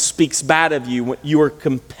someone speaks bad of you, you are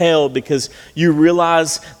compelled because you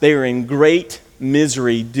realize they are in great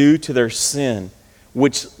misery due to their sin,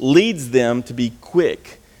 which leads them to be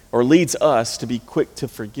quick, or leads us to be quick to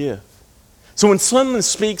forgive. So when someone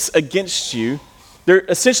speaks against you, they're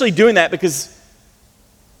essentially doing that because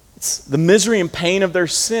it's the misery and pain of their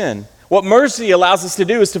sin. What mercy allows us to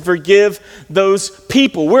do is to forgive those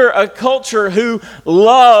people. We're a culture who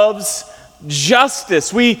loves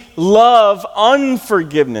justice. We love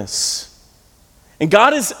unforgiveness. And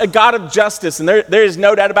God is a God of justice, and there is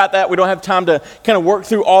no doubt about that. We don't have time to kind of work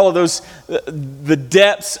through all of those, the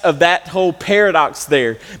depths of that whole paradox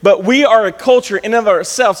there. But we are a culture in and of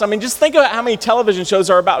ourselves. I mean, just think about how many television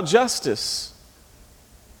shows are about justice.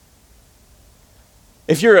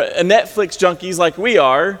 If you're a Netflix junkies like we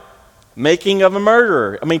are, Making of a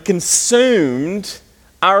Murderer, consumed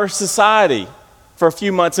our society for a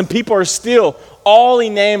few months, and people are still all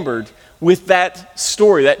enamored with that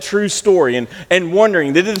story, that true story, and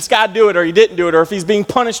wondering, did this guy do it or he didn't do it, or if he's being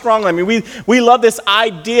punished wrongly. We love this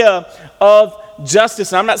idea of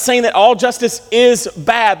justice. And I'm not saying that all justice is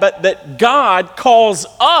bad, but that God calls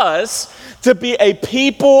us to be a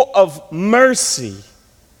people of mercy.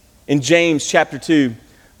 In James chapter 2,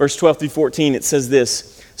 verse 12 through 14, it says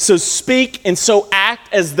this: "So speak and so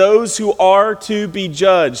act as those who are to be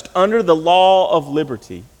judged under the law of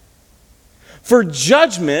liberty. For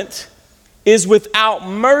judgment is without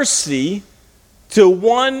mercy to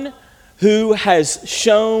one who has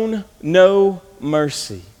shown no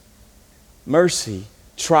mercy." Mercy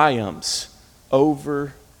triumphs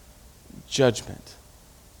over judgment.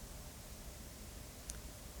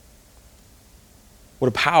 What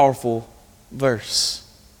a powerful verse.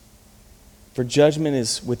 For judgment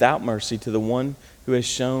is without mercy to the one who has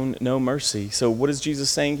shown no mercy. So what is Jesus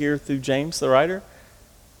saying here through James, the writer?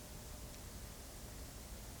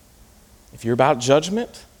 If you're about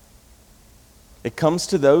judgment, it comes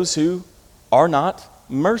to those who are not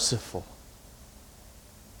merciful.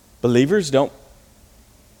 Believers don't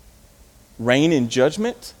reign in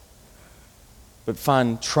judgment, but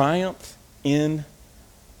find triumph in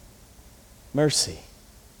mercy.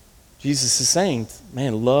 Jesus is saying,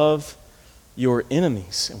 man, love your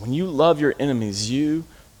enemies. And when you love your enemies, you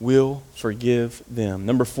will forgive them.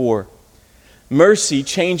 Number 4, mercy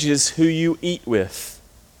changes who you eat with.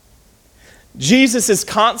 Jesus is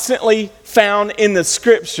constantly found in the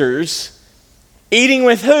scriptures eating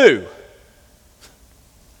with who?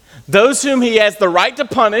 Those whom he has the right to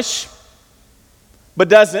punish, but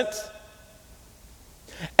doesn't.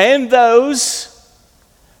 And those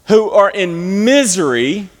who are in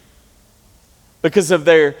misery because of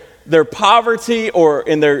their poverty or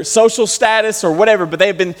in their social status or whatever, but they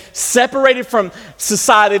have been separated from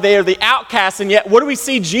society. They are the outcasts, and yet what do we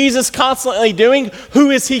see Jesus constantly doing?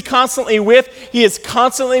 Who is he constantly with? He is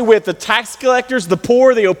constantly with the tax collectors, the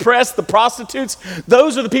poor, the oppressed, the prostitutes.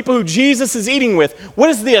 Those are the people who Jesus is eating with. What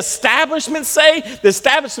does the establishment say? The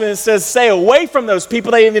establishment says stay away from those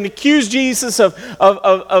people. They even accuse Jesus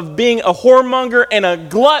of being a whoremonger and a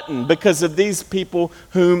glutton because of these people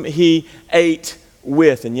whom he ate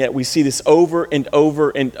with. And yet we see this over and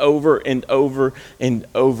over and over and over and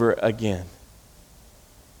over again.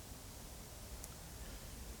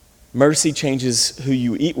 Mercy changes who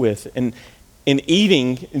you eat with. And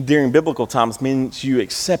eating during biblical times means you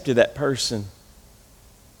accepted that person.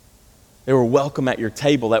 They were welcome at your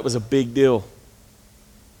table. That was a big deal.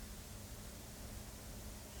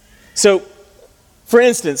 So, for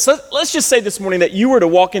instance, let's just say this morning that you were to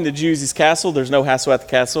walk into Juicy's castle. There's no hassle at the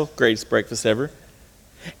castle. Greatest breakfast ever.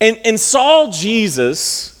 And saw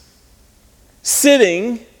Jesus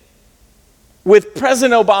sitting with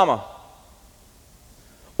President Obama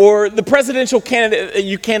or the presidential candidate that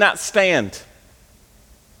you cannot stand.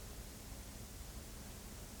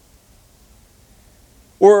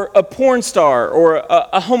 Or a porn star or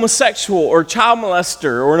a homosexual or child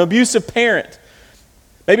molester or an abusive parent.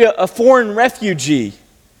 Maybe a foreign refugee.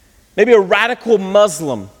 Maybe a radical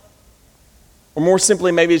Muslim. Or more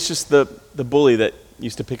simply, maybe it's just the bully that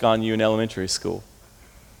used to pick on you in elementary school.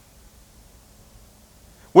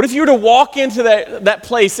 What if you were to walk into that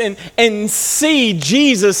place and see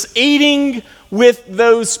Jesus eating with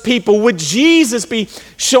those people? Would Jesus be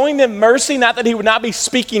showing them mercy? Not that he would not be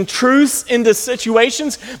speaking truths into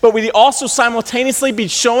situations, but would he also simultaneously be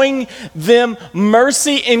showing them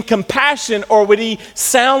mercy and compassion? Or would he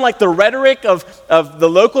sound like the rhetoric of the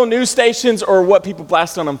local news stations or what people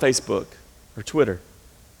blast on Facebook or Twitter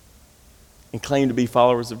and claim to be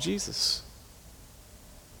followers of Jesus?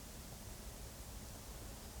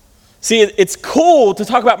 See, it's cool to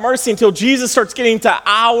talk about mercy until Jesus starts getting to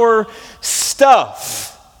our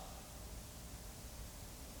stuff.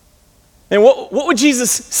 And what would Jesus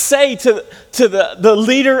say to the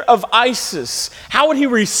leader of ISIS? How would he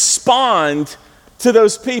respond to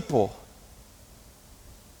those people?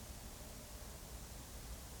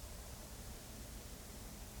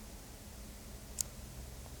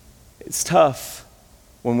 It's tough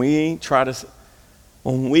when we try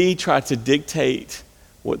to dictate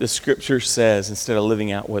what the Scripture says instead of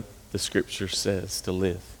living out what the Scripture says to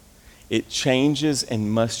live. It changes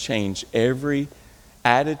and must change every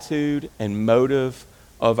attitude and motive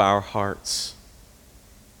of our hearts.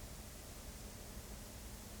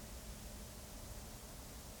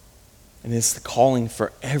 And it's the calling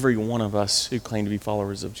for every one of us who claim to be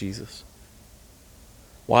followers of Jesus.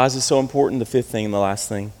 Why is it so important? The fifth thing and the last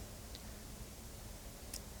thing.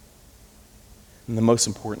 And the most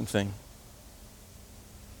important thing.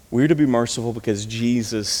 We're to be merciful because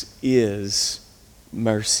Jesus is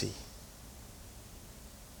mercy.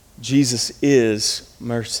 Jesus is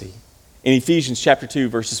mercy. In Ephesians chapter 2,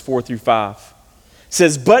 verses 4 through 5, it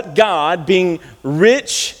says, "But God, being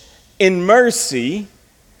rich in mercy,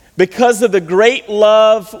 because of the great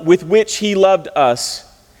love with which he loved us,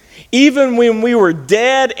 even when we were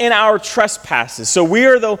dead in our trespasses." So we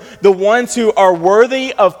are the ones who are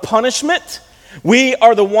worthy of punishment. We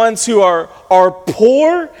are the ones who are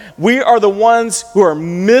poor. We are the ones who are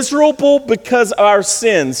miserable because of our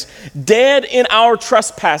sins. Dead in our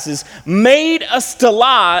trespasses, made us to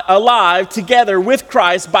lie alive together with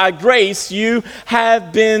Christ. By grace you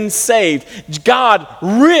have been saved. God,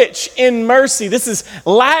 rich in mercy. This is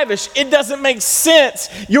lavish. It doesn't make sense.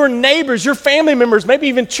 Your neighbors, your family members, maybe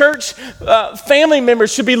even church family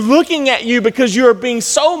members should be looking at you because you are being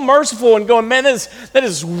so merciful and going, man, that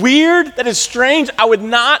is weird. That is strange. I would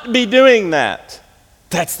not be doing that.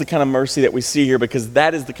 That's the kind of mercy that we see here, because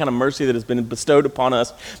that is the kind of mercy that has been bestowed upon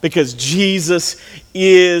us because Jesus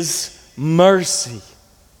is mercy.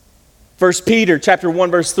 1 Peter chapter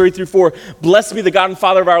 1, verse 3 through 4. "Blessed be the God and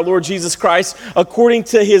Father of our Lord Jesus Christ. According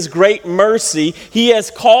to his great mercy, he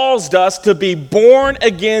has caused us to be born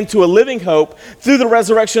again to a living hope through the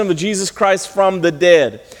resurrection of Jesus Christ from the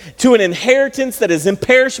dead, to an inheritance that is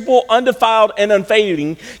imperishable, undefiled, and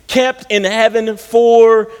unfading, kept in heaven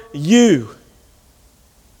for you."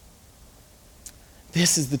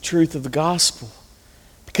 This is the truth of the gospel.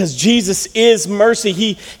 Because Jesus is mercy.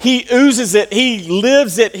 He oozes it. He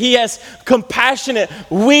lives it. He has compassion.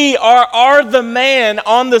 We are the man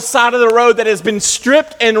on the side of the road that has been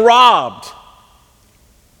stripped and robbed.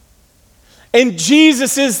 And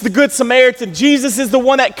Jesus is the Good Samaritan. Jesus is the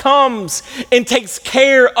one that comes and takes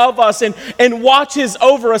care of us and watches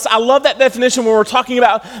over us. I love that definition when we're talking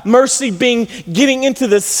about mercy being getting into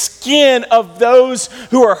the skin of those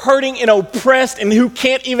who are hurting and oppressed and who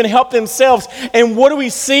can't even help themselves. And what do we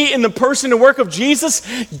see in the person and work of Jesus?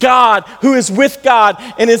 God, who is with God,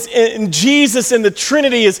 and is in Jesus and the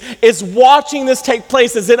Trinity is watching this take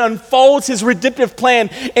place as it unfolds his redemptive plan.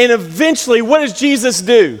 And eventually, what does Jesus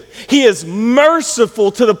do? He is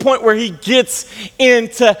merciful to the point where he gets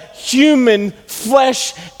into human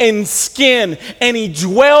flesh and skin, and he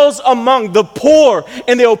dwells among the poor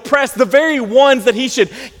and the oppressed, the very ones that he should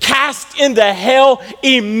cast into hell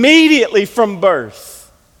immediately from birth.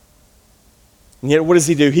 And yet what does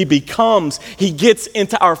he do? He gets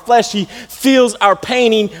into our flesh. He feels our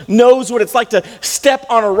pain. He knows what it's like to step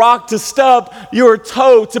on a rock, to stub your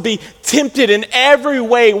toe, to be tempted in every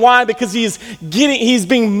way. Why? Because he's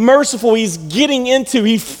being merciful.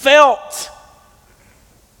 He felt.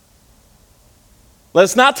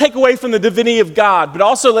 Let's not take away from the divinity of God, but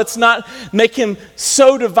also let's not make him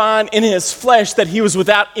so divine in his flesh that he was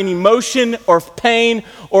without any emotion or pain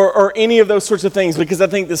or any of those sorts of things, because I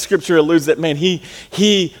think the scripture alludes that, man,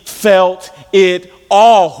 he felt it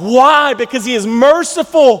all. Why? Because he is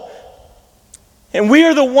merciful. And we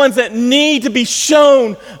are the ones that need to be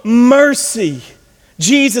shown mercy.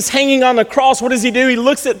 Jesus hanging on the cross, what does he do? He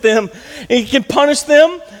looks at them and he can punish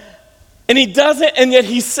them. And he doesn't, and yet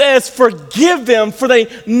he says, forgive them, for they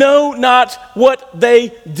know not what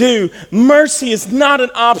they do. Mercy is not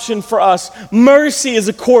an option for us. Mercy is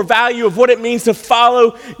a core value of what it means to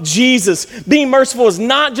follow Jesus. Being merciful is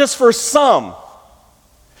not just for some,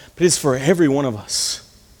 but it's for every one of us.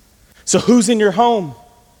 So who's in your home?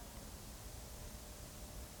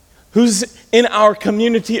 Who's in our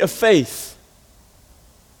community of faith?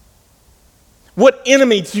 What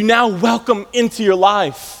enemy do you now welcome into your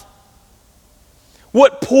life?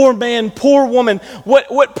 What poor man, poor woman,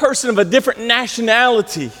 what person of a different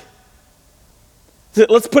nationality?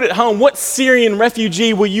 Let's put it home. What Syrian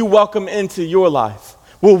refugee will you welcome into your life?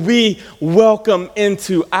 Will we welcome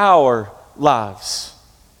into our lives?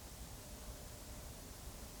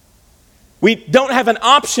 We don't have an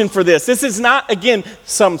option for this. This is not, again,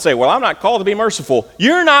 some say, well, I'm not called to be merciful.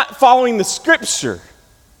 You're not following the Scripture.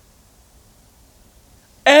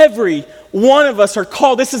 Every one of us are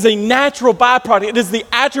called. This is a natural byproduct. It is the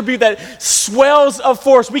attribute that swells of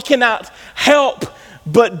force. We cannot help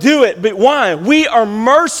but do it. But why? We are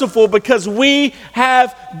merciful because we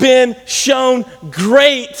have been shown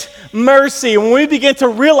great mercy. And when we begin to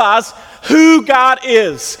realize who God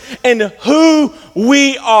is and who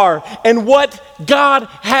we are and what God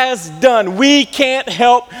has done, we can't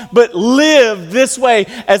help but live this way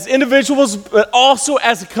as individuals, but also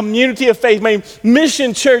as a community of faith. May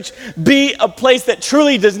Mission Church be a place that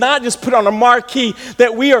truly does not just put on a marquee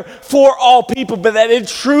that we are for all people, but that it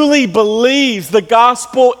truly believes the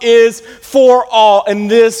gospel is for all and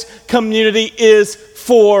this community is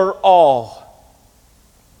for all.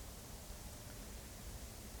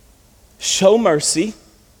 Show mercy.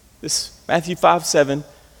 This Matthew 5:7.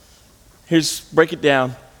 Break it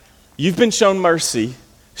down. You've been shown mercy.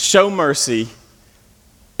 Show mercy,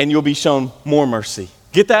 and you'll be shown more mercy.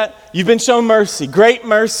 Get that? You've been shown mercy, great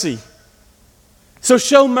mercy. So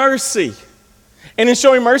show mercy. And in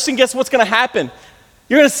showing mercy, guess what's going to happen?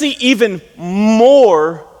 You're going to see even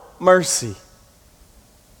more mercy.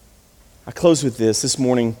 I close with this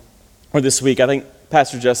morning, or this week. I think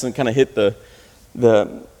Pastor Justin kind of hit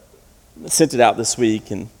sent it out this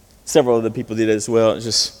week, and several other people did it as well. It's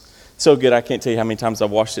just so good. I can't tell you how many times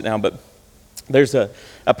I've watched it now, but there's a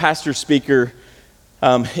pastor speaker.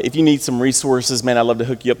 If you need some resources, man, I'd love to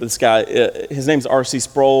hook you up with this guy. His name's R.C.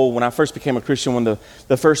 Sproul. When I first became a Christian, one of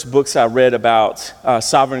the first books I read about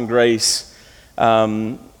sovereign grace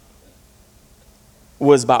was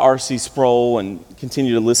by R.C. Sproul, and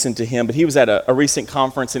continue to listen to him. But he was at a recent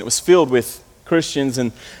conference, and it was filled with Christians,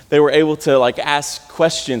 and they were able to ask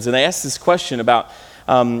questions, and they asked this question about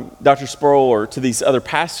Dr. Sproul or to these other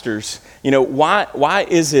pastors, why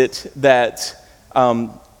is it that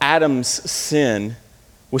Adam's sin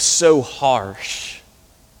was so harsh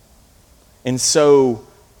and so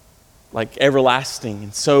everlasting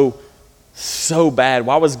and so bad?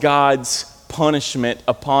 Why was God's punishment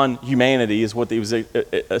upon humanity, is what he was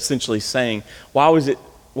essentially saying. Why was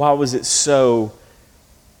it so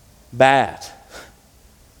bad?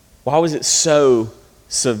 Why was it so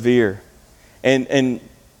severe? And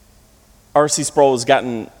R.C. Sproul has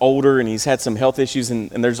gotten older, and he's had some health issues, and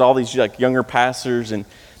there's all these younger pastors, and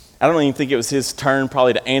I don't even think it was his turn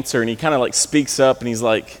probably to answer, and he kind of speaks up, and he's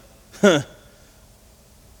like, didn't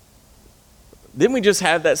we just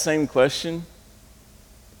have that same question?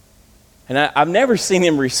 And I've never seen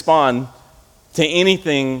him respond to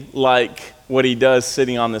anything like what he does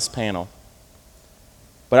sitting on this panel.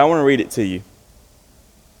 But I want to read it to you.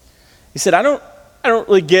 He said, I don't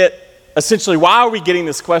really get, essentially, why are we getting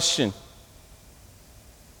this question?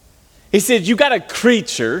 He said, you got a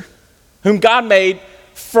creature whom God made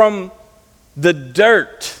from the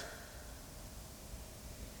dirt,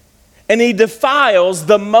 and he defiles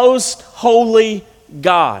the most holy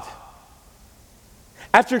God.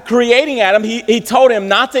 After creating Adam, he told him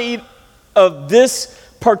not to eat of this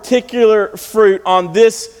particular fruit on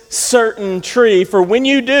this certain tree, for when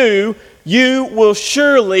you do, you will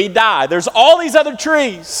surely die. There's all these other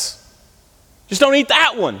trees. Just don't eat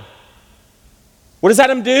that one. What does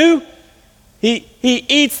Adam do? He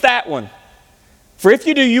eats that one. For if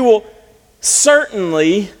you do, you will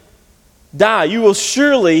certainly die. You will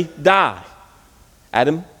surely die.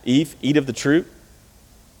 Adam, Eve, eat of the fruit.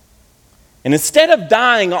 And instead of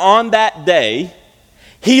dying on that day,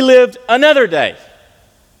 he lived another day.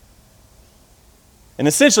 And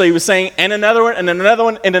essentially he was saying, and another one, and another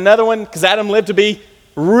one, and another one, because Adam lived to be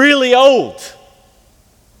really old.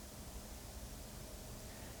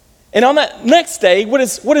 And on that next day, what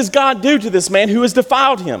does God do to this man who has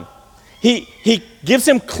defiled him? He gives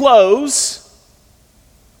him clothes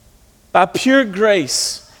by pure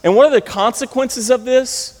grace. And what are the consequences of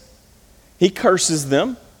this? He curses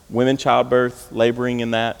them. Women, childbirth, laboring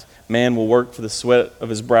in that. Man will work for the sweat of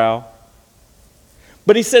his brow.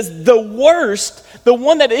 But he says the worst, the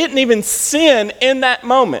one that didn't even sin in that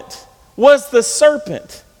moment, was the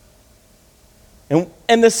serpent.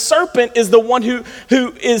 And the serpent is the one who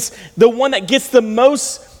is the one that gets the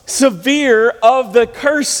most severe of the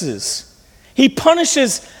curses. He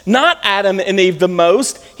punishes not Adam and Eve the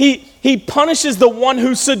most. He punishes the one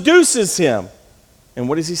who seduces him. And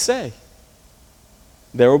what does he say?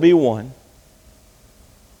 There will be one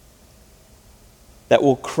that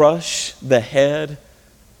will crush the head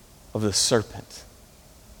of the serpent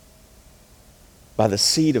by the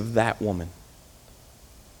seed of that woman.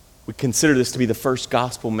 We consider this to be the first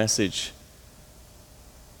gospel message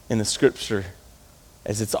in the scripture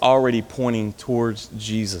as it's already pointing towards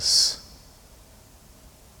Jesus.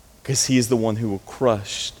 Because he is the one who will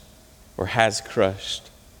crush or has crushed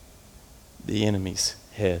the enemy's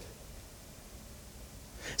head.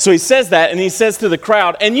 So he says that, and he says to the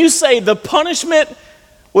crowd, and you say the punishment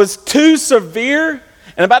was too severe?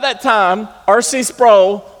 And about that time, R.C.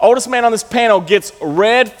 Sproul, oldest man on this panel, gets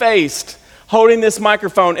red-faced holding this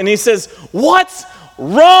microphone, and he says, "What's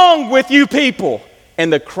wrong with you people?"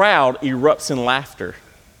 And the crowd erupts in laughter.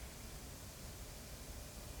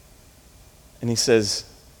 And he says,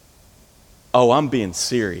 "Oh, I'm being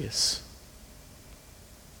serious.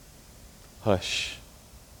 Hush."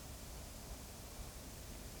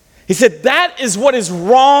 He said, that is what is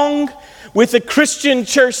wrong with the Christian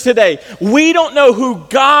church today. We don't know who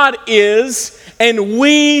God is, and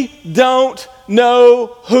we don't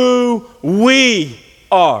know who we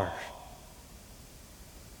are.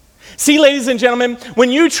 See, ladies and gentlemen, when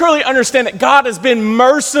you truly understand that God has been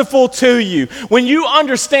merciful to you, when you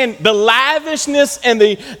understand the lavishness and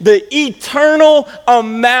the eternal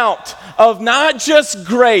amount of not just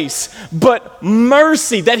grace, but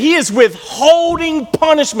mercy, that he is withholding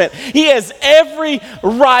punishment. He has every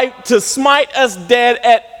right to smite us dead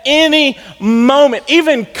at any moment,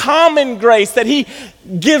 even common grace, that he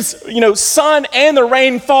gives, sun and the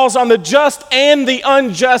rain falls on the just and the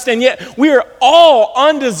unjust, and yet we are all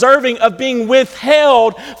undeserving of being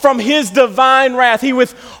withheld from his divine wrath. He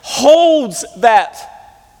withholds that.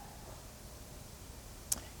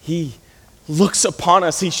 He looks upon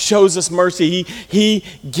us. He shows us mercy. He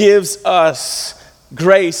gives us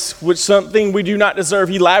grace, which something we do not deserve.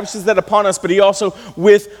 He lavishes that upon us, but he also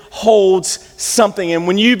withholds something. And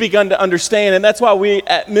when you begin to understand, and that's why we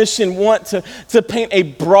at Mission want to paint a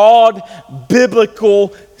broad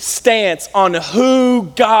biblical stance on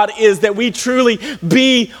who God is, that we truly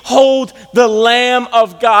behold the Lamb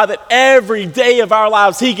of God, that every day of our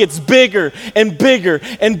lives he gets bigger and bigger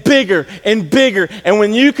and bigger and bigger. And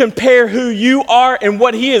when you compare who you are and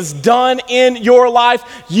what he has done in your life,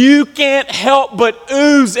 you can't help but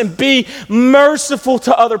ooze and be merciful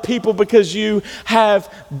to other people, because you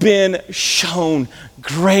have been shown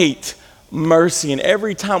great mercy. And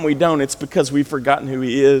every time we don't, it's because we've forgotten who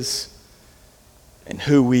he is and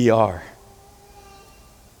who we are.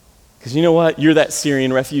 Because you know what? You're that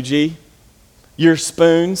Syrian refugee. You're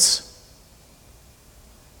spoons.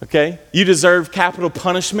 Okay? You deserve capital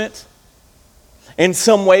punishment. In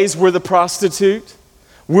some ways, we're the prostitute.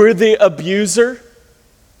 We're the abuser.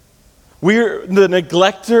 We're the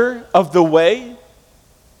neglecter of the way.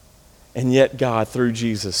 And yet God, through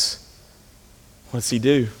Jesus, what does he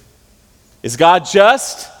do? Is God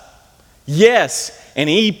just? Yes. And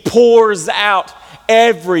he pours out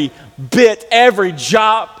every bit, every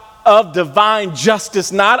drop of divine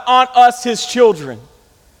justice, not on us, his children,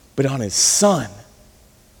 but on his son.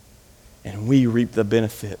 And we reap the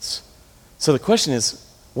benefits. So the question is,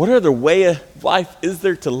 what other way of life is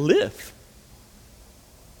there to live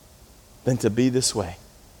than to be this way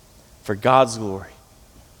for God's glory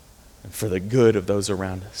and for the good of those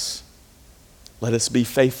around us? Let us be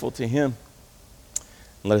faithful to him.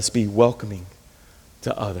 Let us be welcoming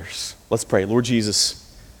to others. Let's pray. Lord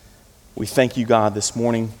Jesus, we thank you, God, this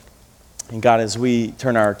morning. And God, as we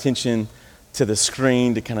turn our attention to the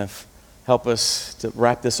screen to kind of help us to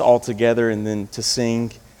wrap this all together and then to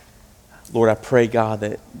sing, Lord, I pray,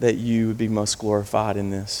 God, that you would be most glorified in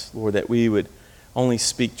this. Lord, that we would only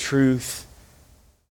speak truth